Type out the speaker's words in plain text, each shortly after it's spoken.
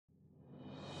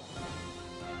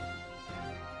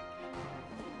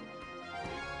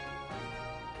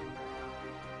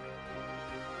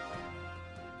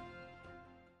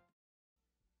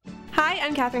Hi,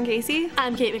 I'm Catherine Casey.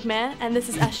 I'm Kate McMahon, and this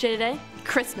is SJ Today,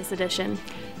 Christmas edition.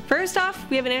 First off,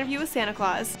 we have an interview with Santa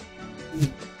Claus.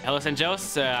 Hello, St.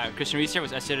 Joe's. Christian Reese here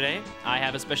with SJ Today. I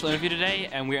have a special interview today,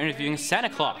 and we're interviewing Santa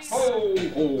Claus.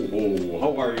 Oh,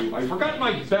 how are you? I forgot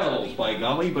my bells, by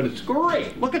golly, but it's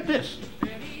great. Look at this.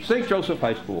 St. Joseph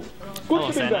High School. Good to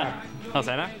be Santa. back. Hello,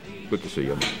 Santa. Good to see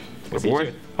you. to see you Boy,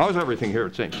 too. how's everything here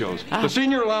at St. Joe's? The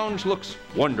senior lounge looks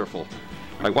wonderful.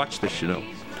 I watch this, you know.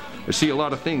 I see a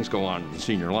lot of things go on in the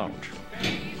senior lounge,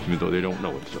 even though they don't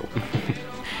know it, so.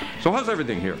 So how's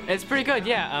everything here? It's pretty good,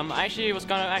 yeah. I actually was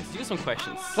gonna ask you some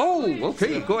questions. Oh,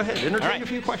 okay, go ahead, entertain All right. a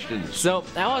few questions. So,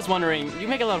 I was wondering, you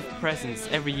make a lot of presents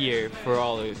every year for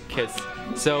all the kids.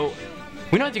 So,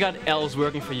 we know that you got elves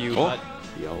working for you, but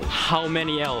the elves. how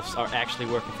many elves are actually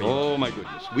working for you? Oh my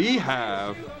goodness. We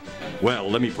have, well,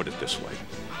 let me put it this way.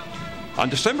 On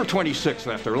December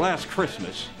 26th, after last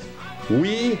Christmas,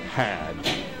 we had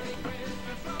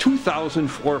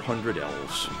 2,400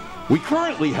 elves. We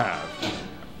currently have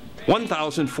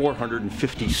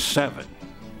 1,457.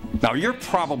 Now you're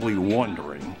probably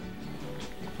wondering,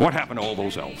 what happened to all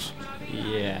those elves?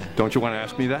 Yeah, Don't you want to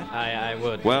ask me that? I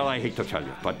would. Well, I hate to tell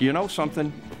you, but you know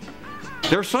something?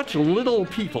 They're such little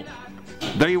people.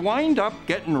 They wind up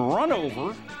getting run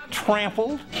over,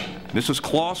 trampled. Mrs.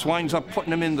 Claus winds up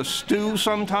putting them in the stew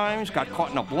sometimes, got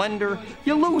caught in a blender.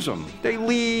 You lose them. They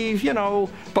leave, you know,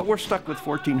 but we're stuck with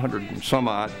 1,400 and some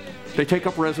odd. They take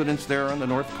up residence there on the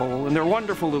North Pole, and they're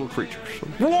wonderful little creatures.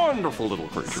 Wonderful little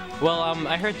creatures. Well,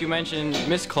 I heard you mention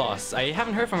Miss Claus. I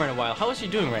haven't heard from her in a while. How is she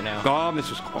doing right now? Oh,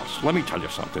 Mrs. Claus, let me tell you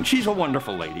something. She's a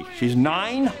wonderful lady. She's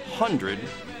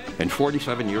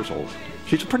 947 years old.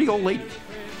 She's a pretty old lady.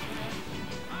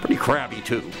 Pretty crabby,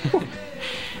 too.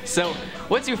 So,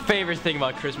 what's your favorite thing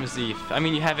about Christmas Eve? I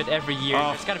mean, you have it every year.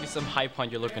 There's got to be some high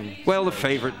point you're looking. Well, the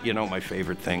favorite, you know, my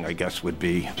favorite thing, I guess, would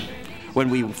be when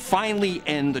we finally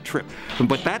end the trip.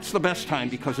 But that's the best time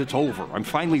because it's over. I'm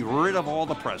finally rid of all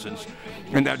the presents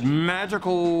and that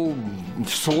magical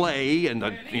sleigh and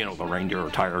the, you know, the reindeer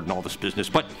are tired and all this business.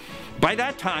 But by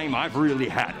that time, I've really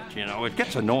had it. You know, it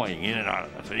gets annoying in and out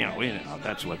of that. You know, in and out.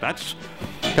 That's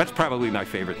probably my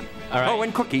favorite. All right. Oh,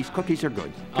 and cookies. Cookies are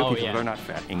good. Oh, Cookies, yeah. They're not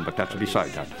fattening, but that's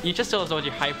beside that. You just told us about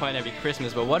your high point every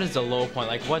Christmas, but what is the low point?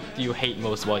 Like, what do you hate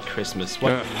most about Christmas?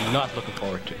 What are you not looking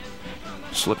forward to?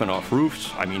 Slipping off roofs,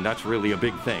 I mean, that's really a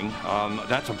big thing.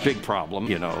 That's a big problem,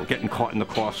 you know, getting caught in the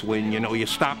crosswind. You know, you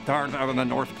stop out on the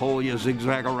North Pole, you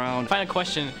zigzag around. Final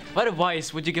question, what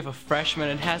advice would you give a freshman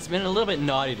that has been a little bit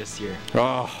naughty this year?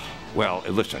 Oh, well,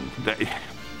 listen,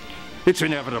 it's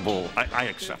inevitable. I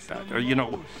accept that. You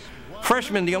know,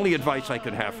 freshmen, the only advice I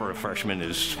could have for a freshman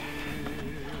is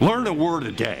learn a word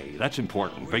a day. That's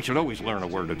important. They should always learn a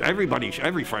word a day.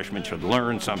 Every freshman should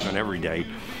learn something every day,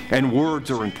 and words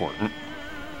are important.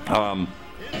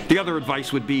 The other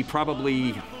advice would be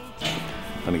probably,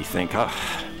 let me think,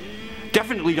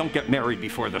 definitely don't get married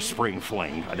before the spring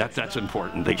fling. That's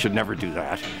important. They should never do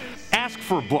that. Ask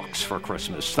for books for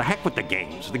Christmas. The heck with the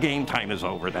games. The game time is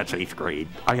over. That's 8th grade.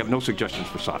 I have no suggestions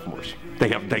for sophomores.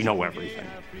 They know everything.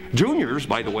 Juniors,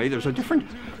 by the way, there's sort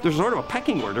of a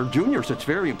pecking order. Juniors, it's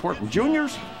very important.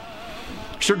 Juniors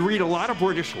should read a lot of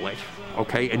British lit,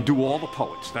 okay, and do all the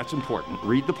poets. That's important.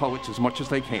 Read the poets as much as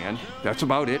they can. That's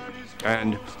about it.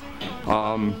 And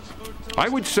I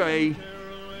would say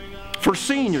for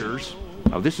seniors,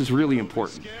 now this is really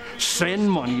important,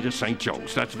 send money to St.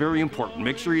 Joe's. That's very important.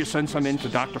 Make sure you send some in to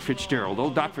Dr. Fitzgerald.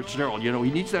 Oh, Dr. Fitzgerald, you know, he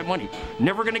needs that money.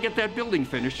 Never going to get that building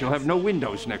finished. You'll have no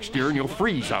windows next year, and you'll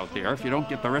freeze out there if you don't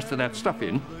get the rest of that stuff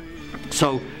in.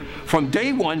 So from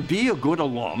day one, be a good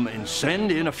alum and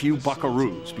send in a few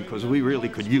buckaroos because we really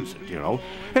could use it, you know.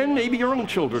 And maybe your own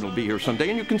children will be here someday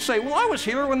and you can say, well, I was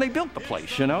here when they built the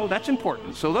place, you know. That's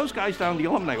important. So those guys down in the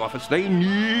alumni office, they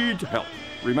need help.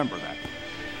 Remember that.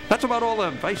 That's about all the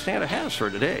advice Santa has for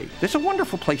today. It's a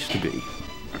wonderful place to be.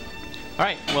 All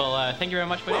right, well, thank you very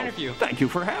much for the interview. Thank you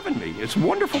for having me. It's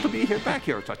wonderful to be here back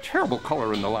here. It's a terrible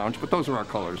color in the lounge, but those are our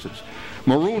colors. It's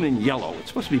maroon and yellow. It's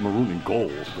supposed to be maroon and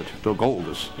gold, but the gold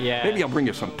is... Yeah. Maybe I'll bring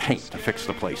you some paint to fix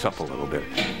the place up a little bit.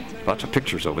 Lots of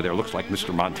pictures over there. Looks like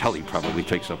Mr. Montelli probably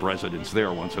takes up residence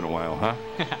there once in a while, huh?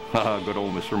 Good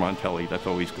old Mr. Montelli. That's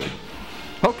always good.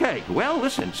 Okay, well,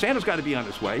 listen, Santa's got to be on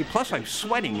his way. Plus, I'm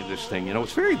sweating in this thing. You know,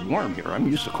 it's very warm here. I'm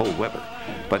used to cold weather.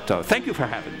 But thank you for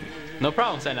having me. No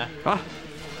problem, Santa.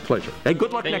 Pleasure. Hey,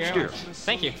 good luck Thank you next very year. much.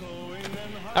 Thank you.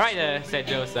 All right, St.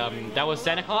 Joe's, that was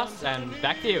Santa Claus, and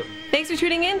back to you. Thanks for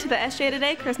tuning in to the SJ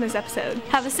Today Christmas episode.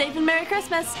 Have a safe and Merry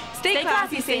Christmas. Stay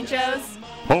classy, St. Joe's.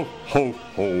 Ho, ho,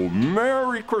 ho,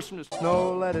 Merry Christmas.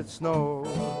 Snow, let it snow.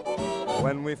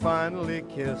 When we finally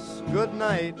kiss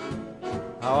goodnight,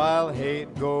 how I'll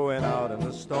hate going out in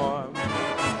the storm.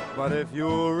 But if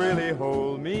you'll really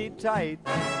hold me tight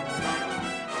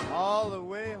all the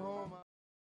way home.